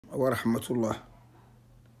wa rahmatullah.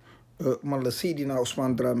 Man la Seydina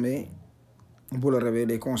Ousmane Drame bu la réveil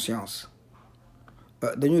des consciences.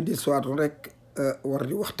 dañu di soit rek war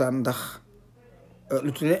di waxtaan ndax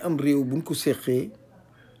lu tu ne am réew buñ ko séqee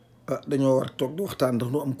dañoo war toog di waxtaan ndax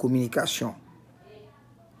nu am communication.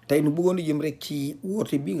 tey nu bëggoon a jëm rek ci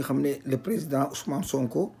woote bi nga xam ne le président Ousmane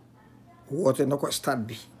Sonko woote na ko stade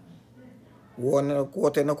bi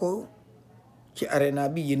woote na ko ci arena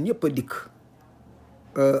bi yéen ñëpp a dikk.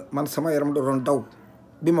 man sama yaram da doon daw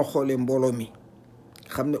bi ma xoolee mbooloo mi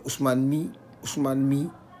xam ne Ousmane mii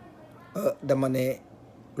dama ne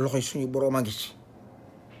loxoy suñu boroom a ngi ci.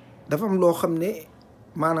 dafa am loo xam ne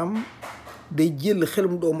maanaam day jël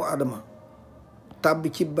xelum doomu aadama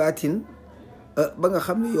tàbbi ci baatin ba nga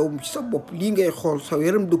xam ne yow ci sa bopp lii ngay xool sa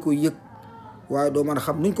yaram da koy yëg waaye doo mën a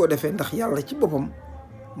xam nuñ ko defee ndax yàlla ci boppam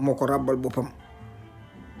moo ko ràbbal boppam.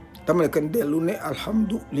 dama ne kan dellu ne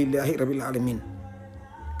alhamdulillahi rabbil alamin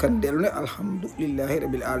alhamdulillahi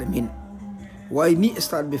rabbil alamin waaye nii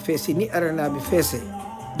stade bi feese nii arena bi feese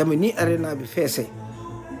dama nii arena bi feese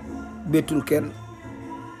bettul kenn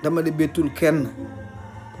dama ne bettul kenn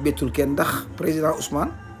ndax président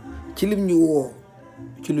Ousmane ci lim ñu woo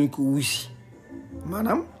ci luñ ko wusi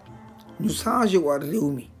maanaam ñu changé waat réew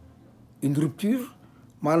mi une rupture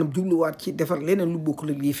maanaam jubluwaat ci defar leneen lu bokk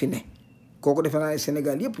la lii fi ne kooku defe naa ne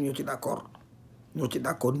Sénégal yëpp ñoo ci d'accord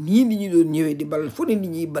nii nit ñi doon ñëwee di ball fu ne nit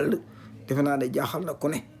ñiy ball defe naa ne jaaxal na ku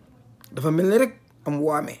ne dafa mel ni rek am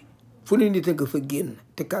waame fu ne nit a nga fa génn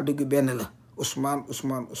te kàddu gi benn la Ousmane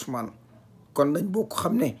kon nañ bokk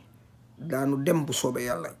xam ne daanu dem bu soobee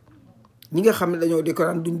yàlla. ñi nga xam ne dañoo di ko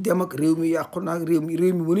naan duñ dem ak réew mi yàqu naag réew mi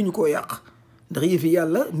mënuñu koo yàq ndax yëfi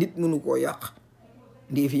yàlla nit mënu koo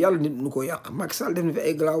yàq Macky Sall def na fi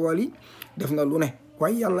ay glawal yi def na lu ne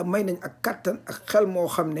waaye yàlla may nañ ak kattan ak xel moo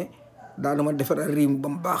xam ne daana ma defaral réew mi ba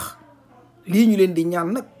mu baax. lii ñu leen di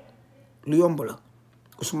ñaan nag lu yomb la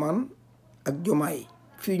Ousmane ak Diomaye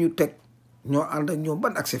fii ñu teg ñoo ànd ak ñoom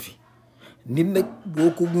ban accès fi nit nag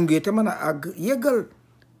boo ko gungee te mën a àgg yeggal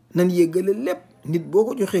nan yeggale lépp. nit boo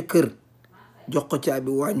ko joxee kër jox ko caabi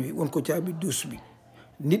waañ wi won ko caabi duus bi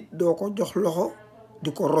nit doo ko jox loxo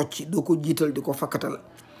di ko rocci doo ko jiital di ko fakkatal.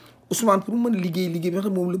 Ousmane pour mën a liggéey bi nga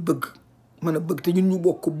xam moom la bëgg te ñun ñu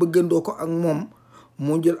bokk bëggandoo ko ak moom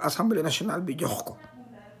moo jël assemblée nationale bi jox ko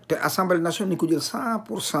te assemblée nationale ni ko jël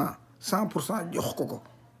 100% jox ko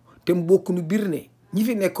te mu bokk nu biir ne ñi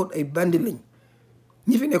fi nekkoon ay bandi lañ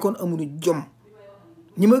ñi fi nekkoon amuñu jom.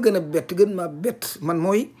 ñi ma gën a gën maa bett man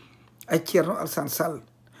mooy ay Thierno Alassane Sall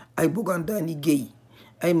ay Bougane Dany Guèye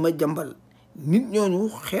ay Madiambal nit ñooñu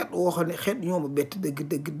xeet woo xam ne xeet ñoo ma bett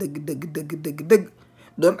dëgg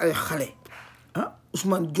doon ay xale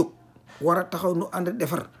Ousmane jóg war a taxaw nu ànd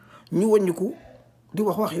defar ñu wàññiku di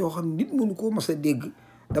wax yoo xam nit mënu koo mas a dégg.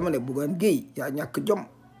 dama ne Bougane Guèye yaa ñàkk jom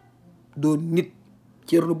doon nit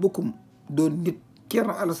Thierno Bocoum doon nit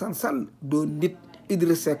Thierno Alassane Sall doon nit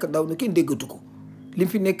Idriss Seck daw na kenn déggatu ko lim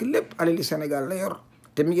fi nekk lépp alali Sénégal la yor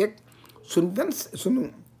te mi ngeeg sun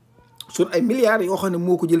ay milliards yoo xam ne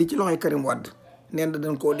moo ko jëlee ci loxoy Karim Wade neen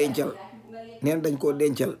dañ koo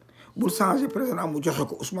dencal bul changé président mu joxe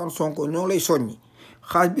ko Ousmane Sonko ñoo lay soññi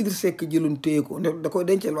xaalis bi Idriss Seck jëloon téye ko ne da koy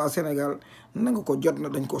dencal waa Sénégal na nga ko jot na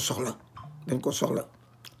dañ ko soxla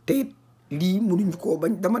te it lii mënuñu koo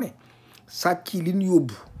bañ. dama ne sàcc li ñu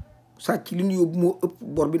yóbbu moo ëpp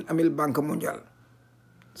bor bi ñu amel banque mondiale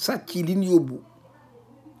sàcc li ñu yóbbu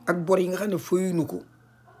ak bor yi nga xam ne fayuñu ko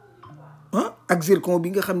ak zircon bi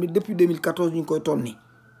nga xam ne depuis 2014 ñu ngi koy tonni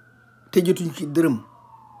te jotuñu ci dërëm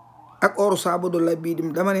ak oru Sabodala bii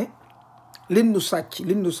dim dama ne lin nu sàcc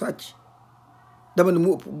dama ne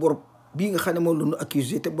mu ëpp bor bii nga xam ne moom la ñu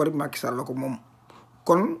accusé te bor bi Macky Sall la ko moom.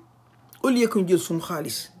 kon au lieu que ñu jël suñu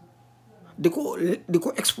xaalis di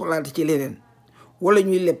ko exploiter ci leneen wala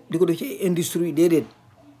ñuy leb di ko def ci industrie déedéet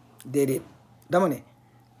dama ne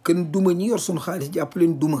kenn duma ñi yor suñu xaalis jàpp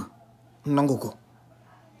leen duma nangu ko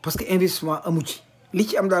parce que investissement amu ci. li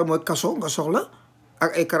ci am daal mooy kaso nga soxla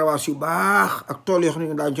ak ay karawaas yu baax ak tool yoo xam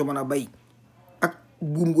ne daañu ko mën a bay ak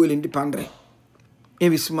buum gooy leen di pendre.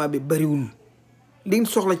 investissement bi bariwul li ngeen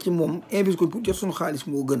soxla ci moom investi ko pour jot suñu xaalis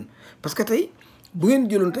moo gën parce que tey bu ngeen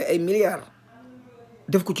jëloon tey ay milliards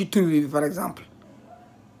def ko ci turbi bi par exemple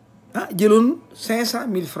jëloon 500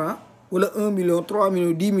 000 francs wala 1 million 3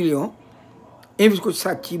 millions 10 millions investi ko ci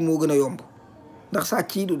sàcc yi moo gën a yomb ndax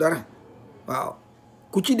sàcc yi du dara. waaw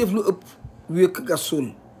ku ci def lu ëpp wékk gas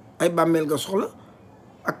suul ay bàmmeel nga soxla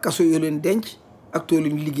ak kaso yoo leen denc ak tool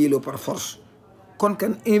yi ñu liggéeyloo par force. kon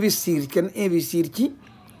kenn investir ci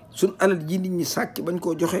suñ alal ji nit ñi sàcc bañ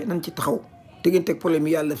koo joxe nañ ci taxaw te ngeen teg problème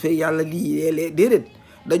yàlla fee yàlla lii léeg-léeg déedéet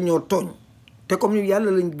dañ ñoo tooñ te comme ñu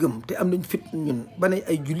yàlla lañ gëm te am nañ fit ñun ba ne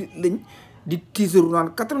ay jullit lañ di tiisaru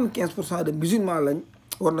naan 95% de musulmans lañ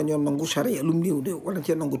war nañoo nangu charia lu mu néew néew war nañ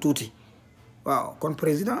cee nangu tuuti. waaw kon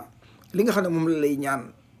président li nga xam ne moom la lay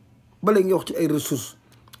ñaan bala nga wax ci ay ressources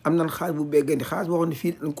am nañ xaalis bu béggandi xaalis boo xam ne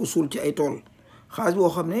fii dañ ko suul ci ay tool xaalis boo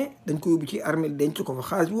xam ne dañ ko yóbbu ci armée denc ko fa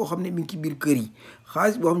xaalis boo xam ne mi ngi ci biir kër yi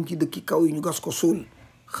xaalis boo xam ne ci dëkki kaw yi ñu gas ko suul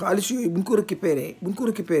xaalis yooyu buñ ko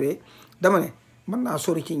récupéré dama ne mën naa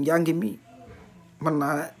sori ci njàng mi mën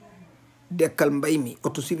naa dekkal mbay mi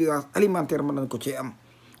autosuffisance alimentaire mën nañ ko cee am.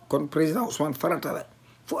 kon président Ousmane farata la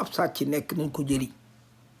fu ab sàcc nekk nañ ko jëli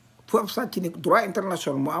fu ab sàcc nekk droit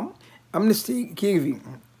international mu am Amnesty kii ngi fi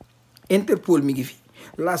Interpol mi ngi fi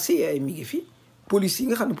la CIA mi ngi fi police yi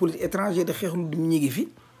nga xam ne police étranger de xeexlu du ñi ngi fi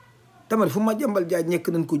dama ne fu ma jambal jaaj nekk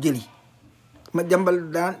nañ ko jëli ma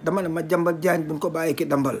jambal daan dama ne ma jambal jaañ buñ ko bàyyi ki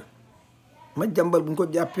dambal ma jambal buñ ko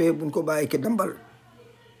jàppee buñ ko bàyyi ki dambal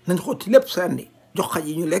nañ xotti lépp sànni jox xaj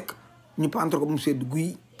yi ñu lekk ñu pentre ko mu sedd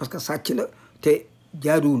guy parce que sàcc la te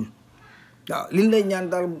jaaduwul. waaw liñ lay ñaan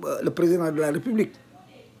daal le président de la république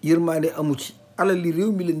yërmaande amu ci alal li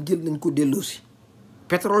réew mi leen jël nañ ko delloosi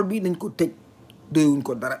pétrole bi nañ ko tëj doyewuñ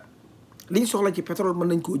ko dara liñ soxla ci pétrole mën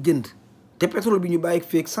nañ koo jënd te pétrole bi ñu bàyyi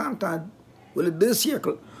feek 100 ans wala 2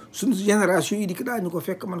 siècles suñu génération yi di ko daañu ko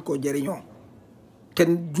fekk man koo jëriñoo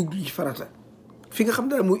kenn jug ci farata fi nga xam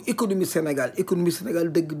daal mooy économie Sénégal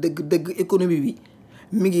dëgg économie bi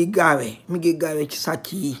mi ngi gaawee ci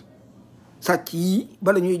sàcc yi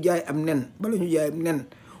bala ñuy jaay am nen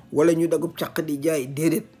wala ñu dagub caq di jaay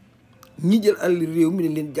déedéet ñi jël alal réew mi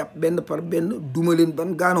ne leen jàpp benn par benn duma leen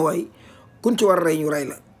ban gaanuwaay kun ci war a rey ñu rey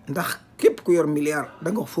la ndax képp ku yor milliard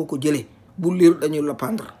da nga foo ko jëlee bu leeru dañuy la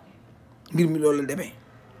pendre mbir mi loolu la demee.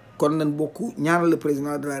 kon nañ bokk ñaanal le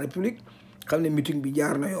président de la république xam ne meeting bi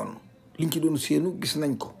jaar na yoon liñ ci doon séenu gis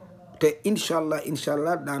nañ ko te incha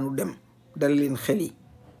allah daanu dem dala leen xel yi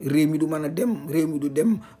réew mi du mën a dem réew mi du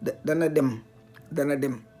dem dana dem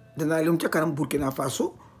danaa leen ca kanam Burkina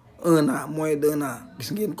Faso 1 an moins d'1 an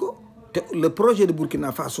gis ngeen ko te le projet de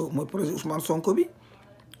Burkina Faso mooy projet Ousmane Sonko bi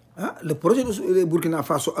le projet de Burkina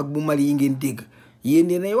Faso ak bu Mali yi ngeen dégg yéen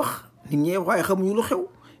yéenay wax nit ñee waaye xamuñu lu xew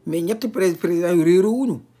mais ñetti président yu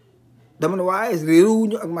réeroowuñu dama ne waaye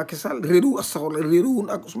réeroowuñu ak Macky Sall réeroowuñu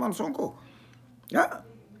ak Ousmane Sonko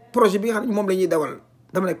projet bi nga xam ne moom la ñuy dawal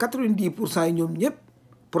dama ne 90% yi ñoom ñëpp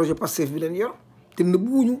projet Pastef bi leen yor te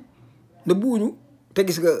nëbbuwuñu te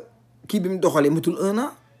gis nga kii bi mu doxalee matul 1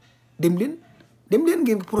 an dem leen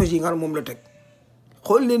ngeen projet yi nga xam ne moom la teg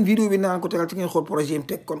xool leen vidéo bi naan ko tegal ci ngeen xool projet yi mu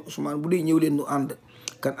teg kon Ousmane bu dee ñëw leen nu ànd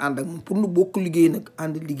kan ànd ak moom pour nu bokk liggéey nag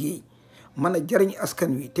ànd liggéey mën a jariñ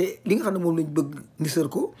askan wi te li nga xam ne moom lañ bëgg nisar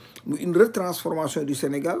ko mu une retransformation du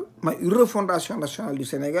Sénégal mais une refondation nationale du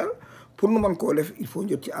Sénégal pour nu mën koo def il faut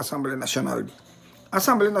jot ci assemblée nationale bi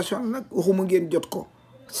assemblée nationale nag waxuma ngeen jot ko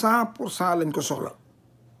 100% lañ ko soxla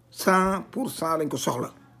 100% lañ ko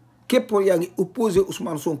soxla képp yaa ngi opposé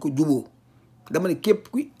Ousmane Sonko juboo dama ne képp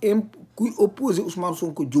kuy opposé Ousmane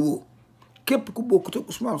Sonko juboo képp ku bokkut ak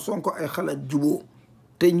Ousmane Sonko ay xalaat juboo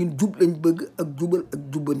te ñun jub lañ bëgg ak jubal ak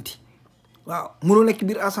jubbanti waaw mënoo nekk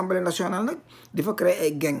biir assemblée nationale nag di fa créer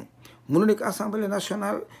ay gang mënoo nekk assemblée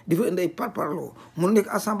nationale di fa indi ay parparloo mënoo nekk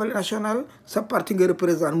assemblée nationale sa parti nga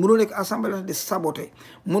représente mënoo nekk assemblée nationale di saboté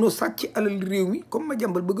mënoo sàcc alal réew mi comme ma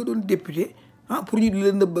jàmbal bëgg doon député pour ñu di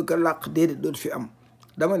leen nëbb ka làq déedéet doon fi am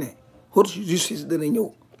dama ne haute justice dana ñëw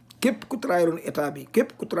képp ku trahiroon état bi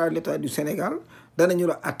képp ku trahir l'état du Sénégal danañu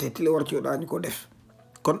la atte te li war ci yow daañu ko def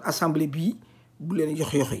kon assemblée bii bu leen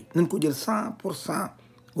yox-yoxi nañ ko jël 100%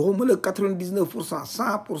 waxuma la 99%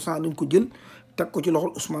 100% nañ ko jël teg ko ci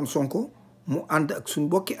loxol Ousmane Sonko mu ànd ak suñ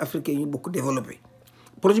mbokki africain ñu bokk développé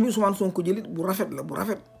projet bi Ousmane Sonko jëlit bu rafet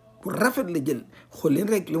la jël xool leen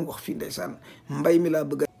rek li mu wax fii ndeysaan mbay mi laa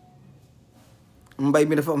bëgg mbay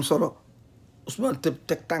mi dafa am solo Ousmane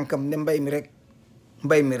teg tànkam ne mbay mi rek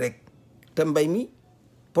te mbay mi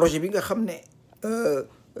projet bi nga xam ne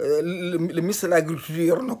le ministre de l'agriculture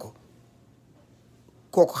yor na ko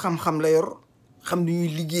kooku xam-xam la yor xam ni ñuy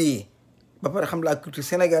liggéeyee ba pare xam la culture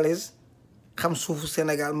sénégalaise xam suufu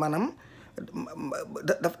Sénégal maanaam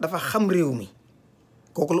dafa xam réew mi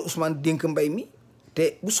kooku la Ousmane dénk mbay mi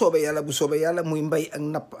te bu soobee yàlla muy mbay ak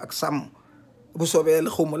napp ak sàmm bu soobee yàlla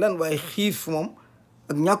xaw ma lan waaye xiif moom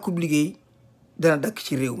ak ñàkkub liggéey dana dakk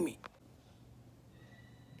ci réew mi.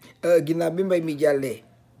 Ginnaaw bi mbay mi jàllee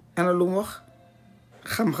ana lu mu wax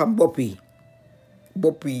xam-xam bopp yi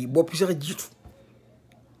sax jiitu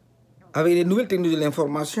avec les nouvelles technologies de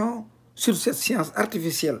l'information sur cette science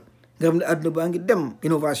artificielle nga xam ne àdduna baa ngi dem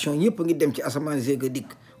innovation ñëpp a ngi dem ci asamaan jéeg a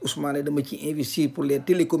dikk Ousmane dama ci investir pour les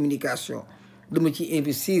télécommunications dama ci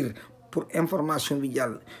investir pour information bi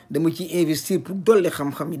jàll dama ciy investir pour dolli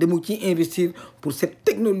xam-xam yi dama ciy investir pour cette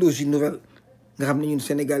technologie nouvelle nga xam ne ñun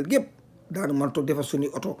Sénégal gépp daanu mën a toog defar suñuy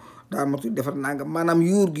oto daanu mën a toog defar nangam maanaam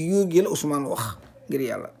yuur gi la Ousmane wax ngir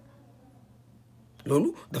yàlla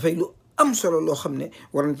loolu dafay lu am solo loo xam ne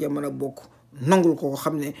war nañ cee mën a bokk nangul ko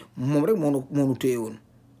xam ne moom rek moonu téye woon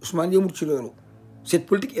Ousmane yëmul ci loolu cette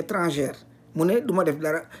politique étrangère mu ne du ma def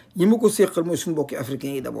dara ñi ma ko séqal mooy suñu mbokki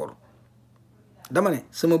africains yi d'abord dama ne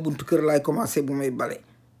sama buntu kër laay commencé bu may bale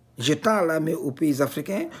je tends la main aux pays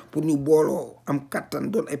africains pour ñu booloo am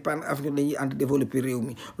kattan doon ay pan africain dañuy ànd développer réew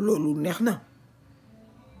mi loolu neex na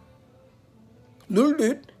loolu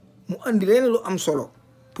doyut mu andi leneen lu am solo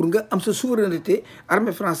pour nga am sa souveraineté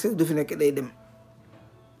armée française du fi nekk day dem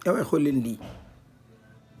daway xool leen lii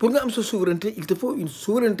pour nga am sa souveraineté il te faut une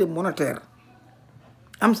souveraineté monétaire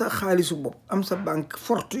am sa xaalisu bopp am sa banque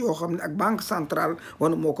forte yoo xam ne ak banque centrale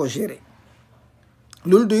wana moo ko gérer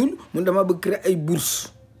loolu doyul mun dama bëgg créer ay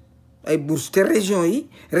bourse te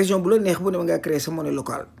région bu la neex bu ne ma ngaa créer sa monnaie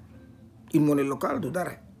locale une monnaie locale du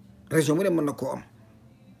dara région bu ne mën na koo am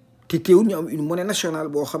te teewul ñu am une monnaie nationale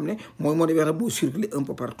boo xam ne mooy monnaie bi nga xam ne boo circuler un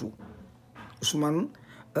peu partout Ousmane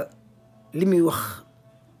li muy wax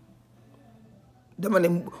dama ne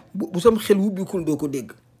bu sam xel wubbikul doo ko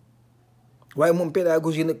dégg waaye moom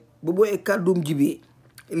pédagogie nag ba boo ay kàddoom jibee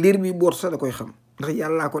liir bi boot sax da koy xam ndax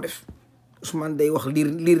yàllaa ko def Ousmane day wax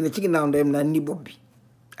liir na ci ginnaaw ndeyam naan ni bopp bi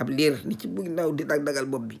ab liir ni ci bu ginnaaw di dagal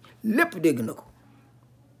bopp bi lépp dégg na ko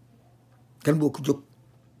kan boo ko jóg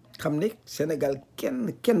xam ne Sénégal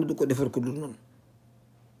kenn du ko defar ko du nun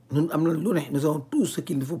am na lu ne nous avons tout ce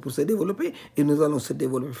qu'il nous faut pour se développer et nous allons se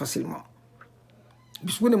développer facilement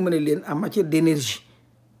bis bu ne mën leen en matière d'énergie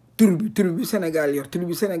tur bi Sénégal yor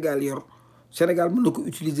Sénégal mën na ko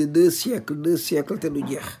utiliser 2 siècles te du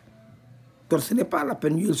jeex donc ce n'est pas la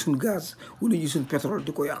peine ñu jël suñu gaz wala ñu suñu pétrole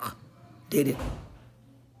di ko yàq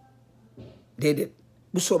déedéet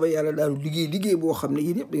bu soobee yàlla daal liggéey boo xam ne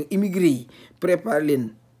yéen ñëpp immigré yi préparé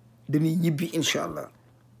leen dañuy ñibbi incha allah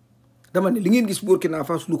dama ne li ngeen gis Burkina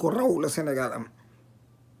Faso lu ko raw la Sénégal am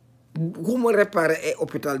bu ma réparé ay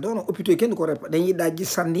hôpital doon hôpital kenn ko réparé dañuy daaj ji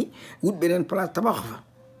sànni wut beneen place tabax fa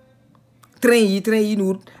train yi ni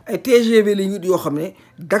wut ay TGV la ñu wut yoo xam ne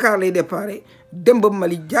Dakar lay déparé dem ba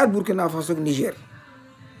Mali jaar Burkina Faso ak Niger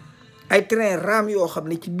ay train raam yoo xam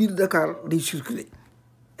ne ci biir Dakar day circuler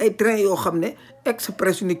ay train yoo xam ne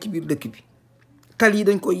express yu nekk ci biir dëkk bi tal yi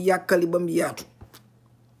dañ koy yàkkali ba mu yaatu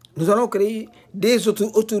nous allons créer des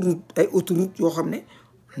autoroutes ay autoroutes yoo xam ne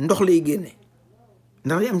ndox lay génne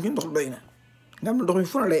ndax li am ci ndox doy na nga xam ne ndox mi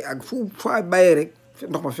fu na lay àgg fu fa bàyyee rek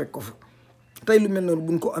ndox ma fekk ko fa tey lu mel noonu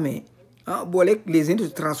buñ ko amee booleeg les industries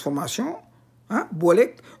de transformation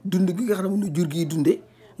booleeg dund gi nga xam ne mën na jur gi dundee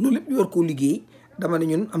loolu lépp ñu war koo liggéey dama ne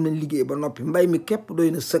ñun am nañ liggéey ba noppi mbay mi képp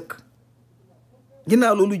doy na sëkk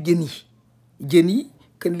ginnaaw loolu jën yi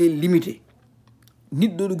kan leen limité nit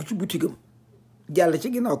doo dugg ci boutique am jàll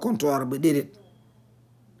ci ginnaaw comptoir ba déedéet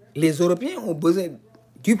les Européens ont besoin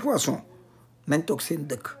du poisson nañ toog seen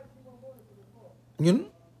dëkk ñun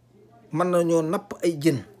mën nañoo napp ay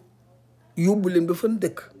jën yóbbu leen ba fan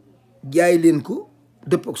dëkk jaay leen ko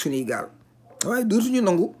dëpp ak suñuy gaal waaye dootuñu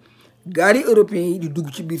nangu gaal yi européens yi di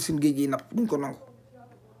dugg ci biir seen géej gi napp duñ ko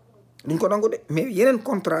nangu de mais yeneen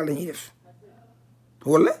contrat la ñuy def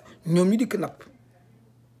wala ñoom ñu dikk napp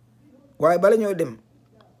waaye bala ñoo dem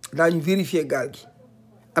daañu vérifier gaal gi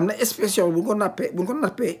am na inspection bu ko nappee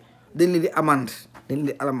dañ leen di amende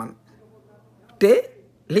te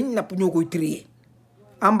liñ napp ñoo koy trier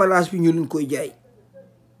emballage bi ñu leen koy jaay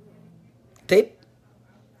te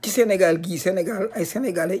ci Sénégal ay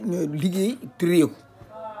sénégalais ñooy liggéey trier ko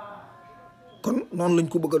kon noonu lañ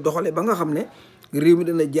ko bëgg a doxalee ba nga xam ne réew mi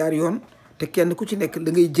dana jaar yoon te kenn ku ci nekk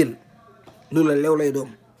da ngay jël loolu la leew lay doom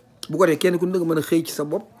bu ko dee kenn ku ne nga mën a xëy ci sa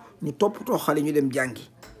bopp ñu toppatoo xale ñu dem jàngi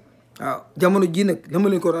waaw jamono ji nag la ma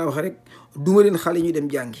leen ko daan waxee rek duma leen xale ñu dem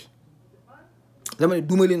jàngi dama ne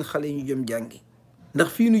duma leen xale ñu jëm jàngi ndax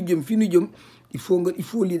fii nu jëm il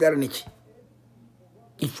faut lii dara ne ci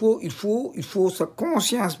il faut sa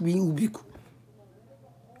conscience bi ubbi ko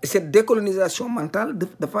et cette décolonisation mentale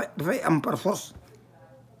dafay am par force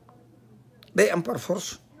day am par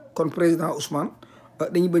force kon président Ousmane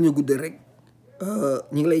dañuy bañ a guddal rek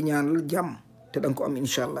ñu ngi lay ñaanal jàmm te da nga ko am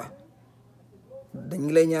incha allah dañu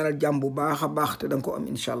lay ñaanal jàmm bu baax a baax te da nga ko am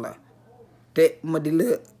incha allah te ma di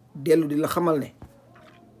la xamal ne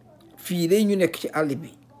fii day ñu nekk ci àll bi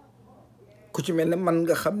ku ci mel ne man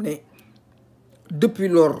nga xam ne depuis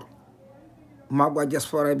lors maag waa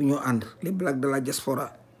diaspora bi ñoo ànd les Blacks de la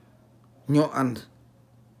diaspora ñoo ànd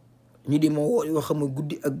ñu di ma woo yoo xam ne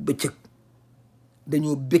guddi ak bëccëg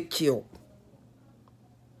dañoo bég ci yow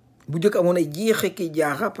bu njëkk amoon ay jeexe ki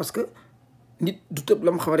jaaxa parce que nit du tëb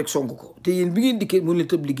la mu xam rek sonk ko te yéen bi ngeen dikkee mun leen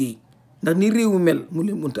tëb liggéey ndax ni réew mi mel mu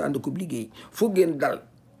leen mënta ànd ko liggéey foog ngeen dal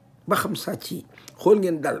ba xam sàcc yi xool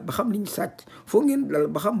ngeen dal ba xam li ñu sàcc foog ngeen dal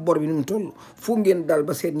ba xam bor bi ni mu toll foog ngeen dal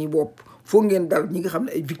ba seet ñi bopp foog ngeen dal ñi nga xam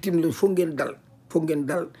ne ay victimes la foog ngeen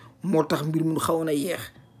dal moo tax mbir mu xawoon a yeex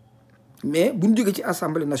mais bu ñu jógee ci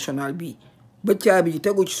assemblée nationale bi ba caabi ji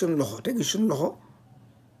tegu ci suñu loxo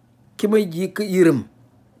ki may ji yërëm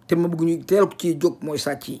te ma bëgg ñu teel ko ci jóg mooy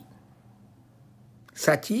sàcc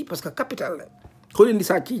yi parce que capital la xooleen di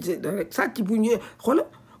sàcc yi rek sàcc bu ñu xoola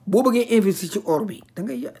boo bëggee investir ci or bi da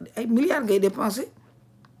ngay ay milliards ngay dépenser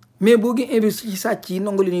mais boo bëggee investir ci sàcc yi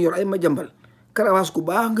nangu li ñu yor ay majambal karawaas ku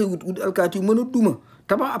baax ngay wut alkaati yu mën a duma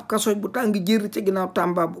tabax ab kaso bu tàng jër ca ginnaaw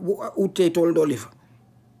Tamba bu ut cay tool dooli fa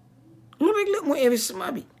loolu rek la mooy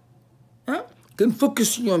investissement bi kenn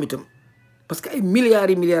focus ci ñoom itam parce que ay milliards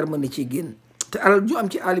yi milliards mën na ciy génn te alal ju am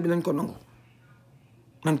ci àll bi nañ ko nangu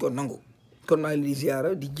kon maa ngi di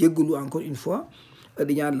ziara di jéggalu encore une fois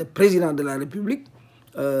di ñaan le président de la république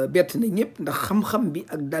bett na ñëpp ndax xam-xam bi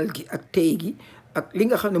ak dal gi ak tey gi ak li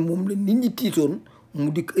nga xam ne moom la nit ñi tiitoon mu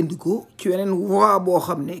dikk indi ko ci weneen voie boo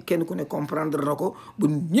xam ne kenn ku ne comprendre na ko ba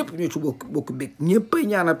ñëpp ñoo ci bokk bég ñëppay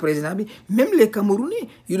ñaanal président bi même les Camerounais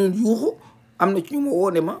yu doon yuuxu am na ci ñu ma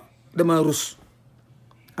woo ne ma damaa rus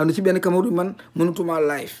am na ci benn Cameroun man mënatumaa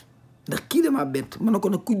live ndax kii damaa bett mën na ko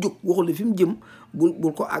nag ku jóg waxul fi mu jëm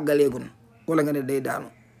bul ko àggaleegun wala nga ne day daanu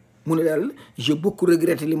mu ne daal j'ai beaucoup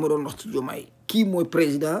regretté li ma doon wax ci Diomaye kii mooy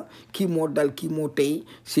président kii moo dal kii moo tey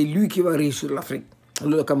c'est lui qui va réussir l'Afrique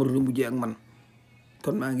loolu la Cameroun di mujjee ak man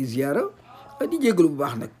kon maa ngi ziara di jégalu bu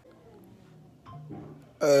baax nag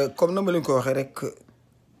comme na ma leen ko waxee rek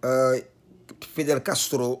Fidel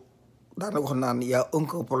Castro daana wax naan y a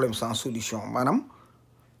aucun problème sans solution maanaam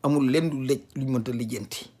amul lenn lu lëj luñ mënta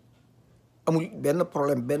lijjanti amul benn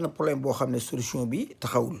problème boo xam ne solution bi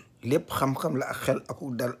taxawul lépp xam-xam la ak xel ak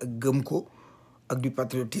dal ak gëm ko ak du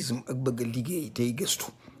patriotisme ak bëgg a liggéey tey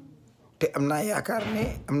gëstu te am naa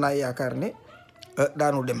yaakaar ne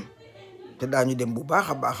daanu dem te daañu dem bu baax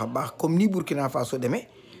a baax comme ni Burkina Faso demee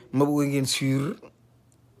ma bëgg ngeen suivre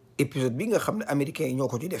épisode bi nga xam ne américains yi ñoo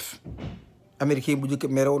ko ci def américains yi bu njëkk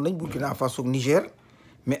merewoon nañ Burkina Faso ak Niger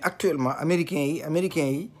mais actuellement américains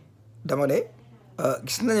yi dama ne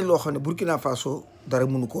gis nañ loo xam ne Burkina Faso dara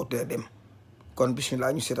mënu koo tee dem kon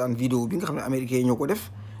bismillah ñu seetaan vidéo bi nga xam ne américains yi ñoo ko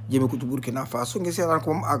def jëmee ko ci Burkina Faso nga seetaan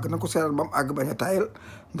ko ba mu àgg na ko seetaan ba mu àgg bañ a taayal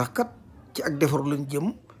ndax kat ci ak defaru lañ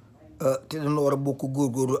jëm te dañoo war a bokk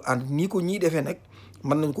góorgóorlu ànd nii ko ñii defee nag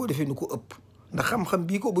mën nañ koo defee ni ko ëpp ndax xam-xam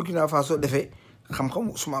bii ko Burkina Faso defee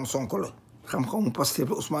xam-xamu Ousmane Sonko la xam-xamu Pastef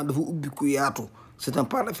la Ousmane dafa ubbi ku yaatu c'est un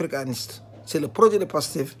panafricaniste c'est le projet de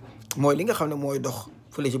Pastef mooy li nga xam ne mooy dox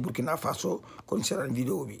fële ci Burkina Faso kon seetaan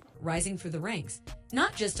vidéo bi. Rising through the ranks,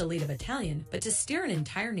 not just to lead a battalion, but to steer an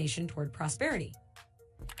entire nation toward prosperity.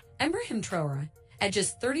 Ibrahim Traoré, at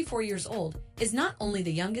just 34 years old, is not only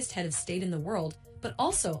the youngest head of state in the world, but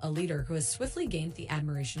also a leader who has swiftly gained the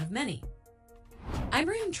admiration of many.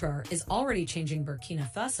 Ibrahim Traoré is already changing Burkina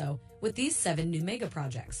Faso with these 7 new mega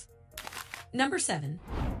projects. Number 7.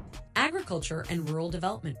 Agriculture and rural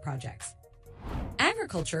development projects.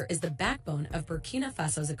 Agriculture is the backbone of Burkina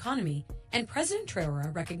Faso's economy, and President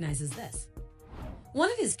Traoré recognizes this.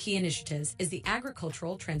 One of his key initiatives is the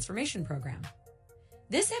Agricultural Transformation Program.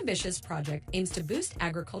 This ambitious project aims to boost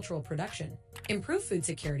agricultural production, improve food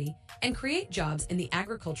security, and create jobs in the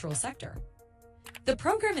agricultural sector. The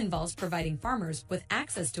program involves providing farmers with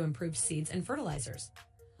access to improved seeds and fertilizers,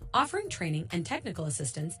 offering training and technical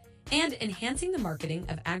assistance, and enhancing the marketing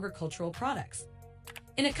of agricultural products.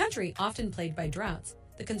 In a country often plagued by droughts,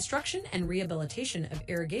 the construction and rehabilitation of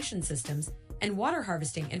irrigation systems and water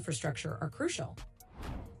harvesting infrastructure are crucial.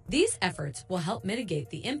 These efforts will help mitigate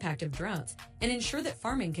the impact of droughts and ensure that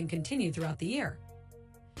farming can continue throughout the year.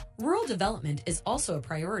 Rural development is also a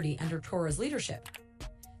priority under Traoré's leadership.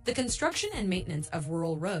 The construction and maintenance of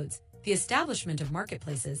rural roads, the establishment of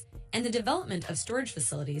marketplaces, and the development of storage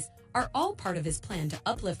facilities are all part of his plan to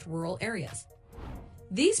uplift rural areas.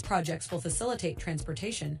 These projects will facilitate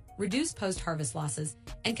transportation, reduce post-harvest losses,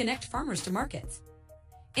 and connect farmers to markets.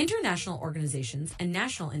 International organizations and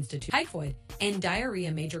national institutes typhoid and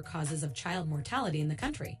diarrhea major causes of child mortality in the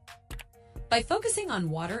country. By focusing on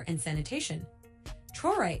water and sanitation,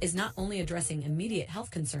 Traoré is not only addressing immediate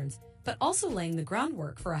health concerns, but also laying the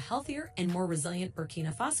groundwork for a healthier and more resilient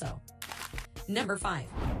Burkina Faso. Number 5.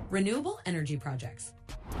 Renewable energy projects.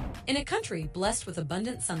 In a country blessed with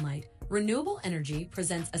abundant sunlight, renewable energy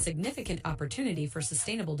presents a significant opportunity for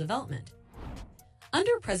sustainable development.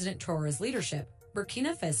 Under President Traoré's leadership,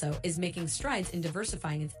 Burkina Faso is making strides in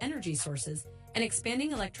diversifying its energy sources and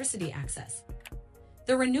expanding electricity access.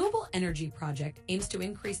 The Renewable Energy Project aims to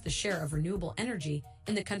increase the share of renewable energy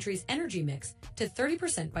in the country's energy mix to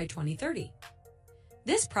 30% by 2030.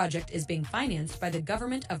 This project is being financed by the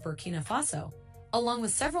government of Burkina Faso, along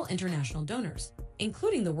with several international donors,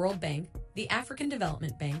 including the World Bank, the African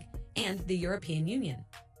Development Bank, and the European Union.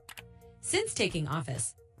 Since taking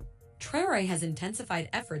office, Traoré has intensified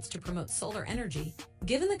efforts to promote solar energy,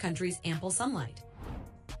 given the country's ample sunlight.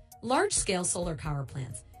 Large-scale solar power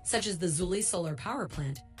plants, such as the Zuli Solar Power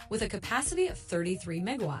Plant, with a capacity of 33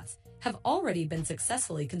 megawatts, have already been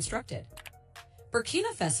successfully constructed.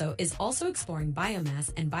 Burkina Faso is also exploring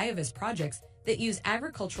biomass and biovis projects that use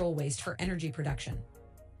agricultural waste for energy production.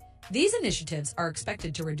 These initiatives are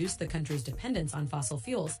expected to reduce the country's dependence on fossil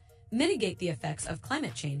fuels, mitigate the effects of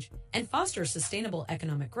climate change, and foster sustainable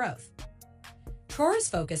economic growth. Traoré's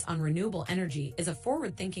focus on renewable energy is a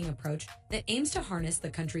forward-thinking approach that aims to harness the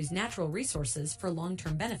country's natural resources for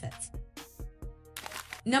long-term benefits.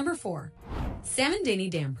 Number 4. Samandani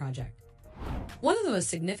Dam Project. One of the most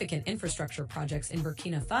significant infrastructure projects in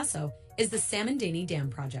Burkina Faso is the Samandani Dam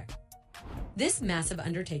Project. This massive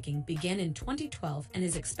undertaking began in 2012 and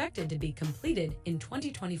is expected to be completed in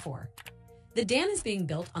 2024. The dam is being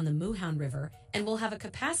built on the Muhan River and will have a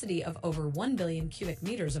capacity of over 1 billion cubic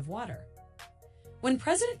meters of water. When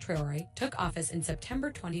President Traoré took office in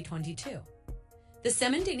September 2022, the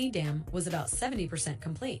Samandani Dam was about 70%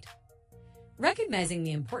 complete. Recognizing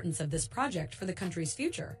the importance of this project for the country's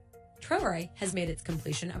future, Traoré has made its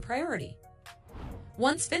completion a priority.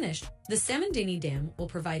 Once finished, the Samandani Dam will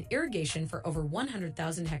provide irrigation for over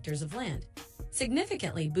 100,000 hectares of land,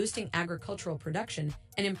 significantly boosting agricultural production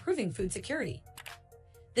and improving food security.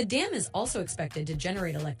 The dam is also expected to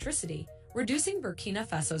generate electricity, reducing Burkina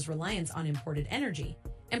Faso's reliance on imported energy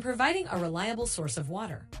and providing a reliable source of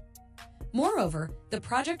water. Moreover, the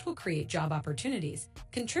project will create job opportunities,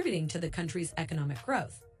 contributing to the country's economic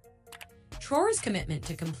growth. Traoré's commitment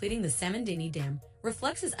to completing the Samandani Dam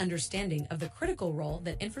reflects his understanding of the critical role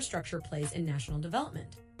that infrastructure plays in national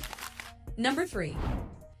development. Number 3.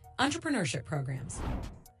 Entrepreneurship programs.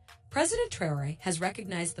 President Traoré has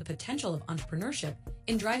recognized the potential of entrepreneurship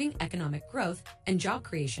in driving economic growth and job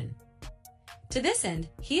creation. To this end,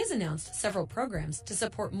 he has announced several programs to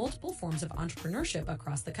support multiple forms of entrepreneurship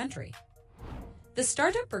across the country. The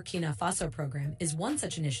Startup Burkina Faso program is one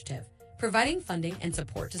such initiative, providing funding and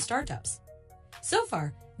support to startups. So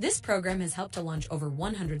far, this program has helped to launch over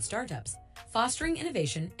 100 startups, fostering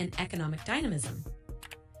innovation and economic dynamism.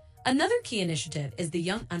 Another key initiative is the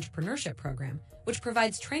Young Entrepreneurship Program, which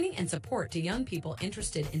provides training and support to young people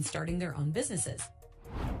interested in starting their own businesses.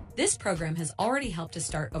 This program has already helped to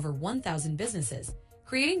start over 1,000 businesses,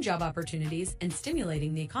 creating job opportunities and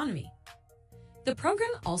stimulating the economy. The program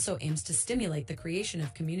also aims to stimulate the creation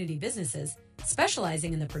of community businesses,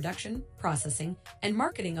 specializing in the production, processing, and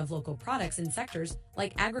marketing of local products in sectors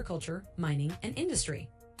like agriculture, mining, and industry.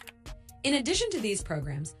 In addition to these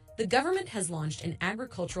programs, the government has launched an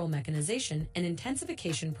agricultural mechanization and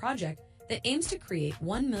intensification project that aims to create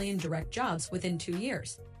 1 million direct jobs within 2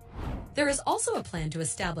 years. There is also a plan to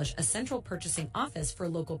establish a central purchasing office for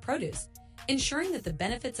local produce, ensuring that the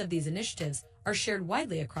benefits of these initiatives are shared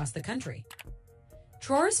widely across the country.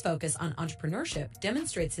 Traoré's focus on entrepreneurship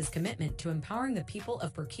demonstrates his commitment to empowering the people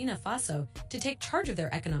of Burkina Faso to take charge of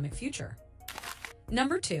their economic future.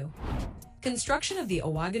 Number 2. Construction of the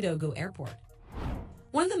Ouagadougou Airport.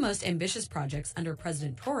 One of the most ambitious projects under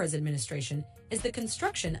President Traoré's administration is the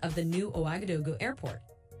construction of the new Ouagadougou Airport.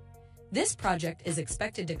 This project is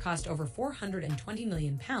expected to cost over £420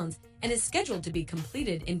 million and is scheduled to be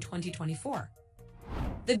completed in 2024.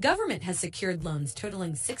 The government has secured loans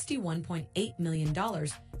totaling $61.8 million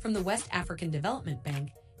from the West African Development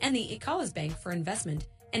Bank and the ECOWAS Bank for Investment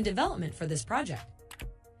and Development for this project.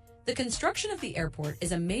 The construction of the airport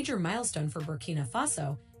is a major milestone for Burkina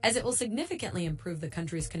Faso, as it will significantly improve the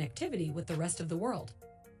country's connectivity with the rest of the world.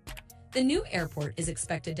 The new airport is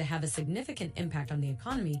expected to have a significant impact on the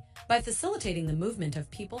economy by facilitating the movement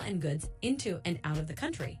of people and goods into and out of the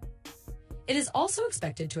country. It is also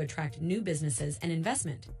expected to attract new businesses and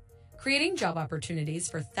investment, creating job opportunities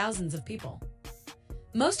for thousands of people.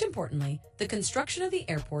 Most importantly, the construction of the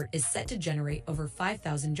airport is set to generate over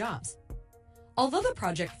 5,000 jobs. Although the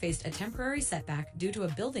project faced a temporary setback due to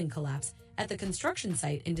a building collapse at the construction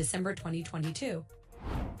site in December 2022,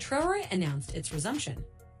 Traoré announced its resumption,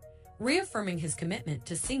 reaffirming his commitment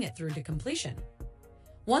to seeing it through to completion.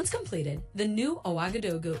 Once completed, the new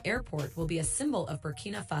Ouagadougou Airport will be a symbol of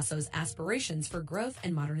Burkina Faso's aspirations for growth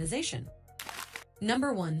and modernization.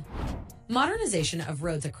 Number 1. Modernization of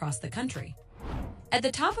roads across the country. At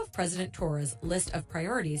the top of President Traoré's list of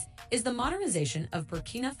priorities is the modernization of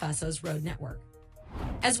Burkina Faso's road network.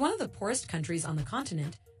 As one of the poorest countries on the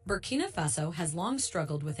continent, Burkina Faso has long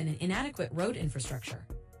struggled with an inadequate road infrastructure.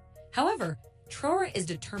 However, Traoré is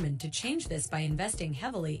determined to change this by investing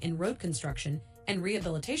heavily in road construction and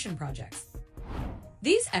rehabilitation projects.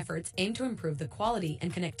 These efforts aim to improve the quality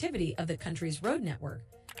and connectivity of the country's road network,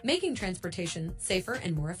 making transportation safer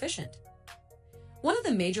and more efficient. One of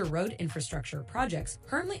the major road infrastructure projects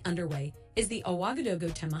currently underway is the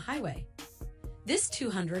Ouagadougou-Tema Highway. This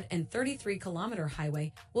 233-kilometer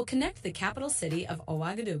highway will connect the capital city of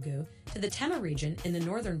Ouagadougou to the Tema region in the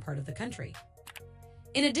northern part of the country.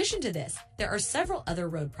 In addition to this, there are several other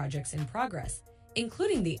road projects in progress,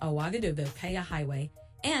 including the Ouagadougou-Paya Highway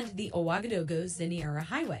and the Ouagadougou-Ziniera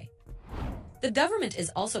Highway. The government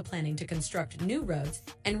is also planning to construct new roads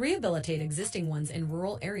and rehabilitate existing ones in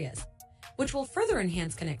rural areas, which will further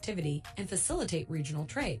enhance connectivity and facilitate regional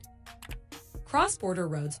trade. Cross-border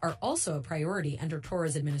roads are also a priority under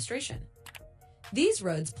Traoré's administration. These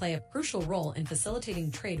roads play a crucial role in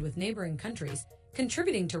facilitating trade with neighboring countries,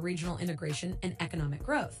 contributing to regional integration and economic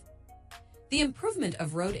growth. The improvement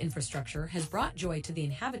of road infrastructure has brought joy to the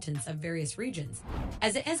inhabitants of various regions,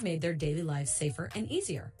 as it has made their daily lives safer and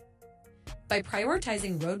easier. By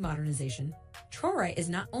prioritizing road modernization, Traoré is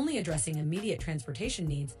not only addressing immediate transportation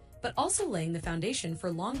needs, but also laying the foundation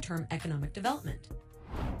for long-term economic development.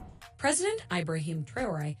 President Ibrahim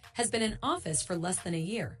Traoré has been in office for less than a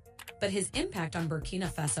year, but his impact on Burkina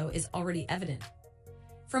Faso is already evident.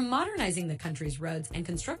 From modernizing the country's roads and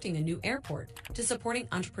constructing a new airport to supporting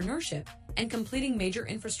entrepreneurship and completing major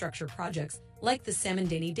infrastructure projects like the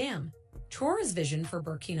Samandani Dam, Traoré's vision for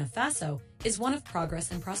Burkina Faso is one of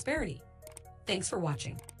progress and prosperity. Thanks for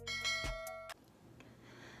watching.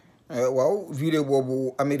 waaw vidéo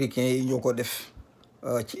boobu américain yi ñoo ko def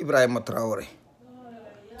ci Ibrahima Traoré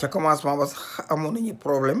ca commencement ba sax amoon nañu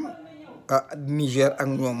problème Niger ak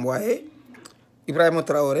ñoom waaye Ibrahima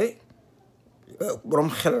Traoré borom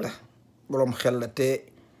xel la te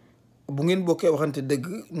bu ngeen bokkee waxante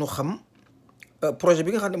dëgg ñu xam projet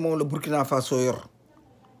bi nga xam ne moom la Burkina Faso yor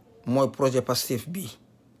mooy projet Pastef bii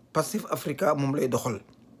Pastef Africa moom lay doxal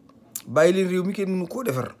bàyyi leen réew mi kenn mënu koo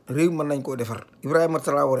defar réew mën nañ koo defar Ibrahima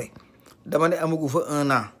Traoré dama ne amagu fa un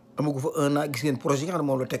an gis ngeen projet yi nga xam ne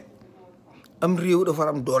moom la teg am réew dafa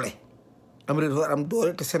am doole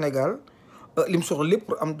te Sénégal lim soxla lépp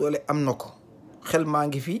pour am doole am na ko xel maa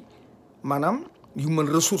ngi fi maanaam human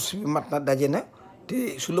ressource bi mat na daje na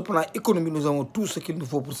te sur le plan économique nous avons tout ce qu'il nous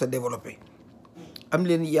faut pour se développer am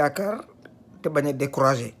leen yaakaar te bañ a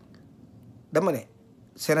décourager dama ne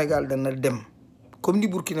Sénégal dana dem comme ni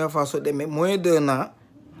Burkina Faso demee moins d'un an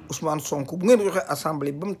Ousmane Sonko bu ngeen joxe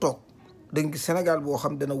assemblée ba mu toog da nga gis Sénégal boo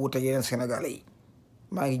xam dana wute yeneen Sénégalais yi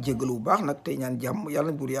maa ngi jéggalu bu baax nag tey ñaan jàmm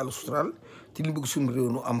yàlla na buur yàlla sutural te li bëgg suñu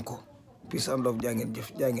réew nu am ko peace and love jaa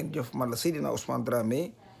ngeen jëf man la Seydina Ousmane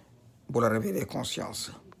Drame bu la réveiller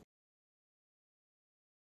conscience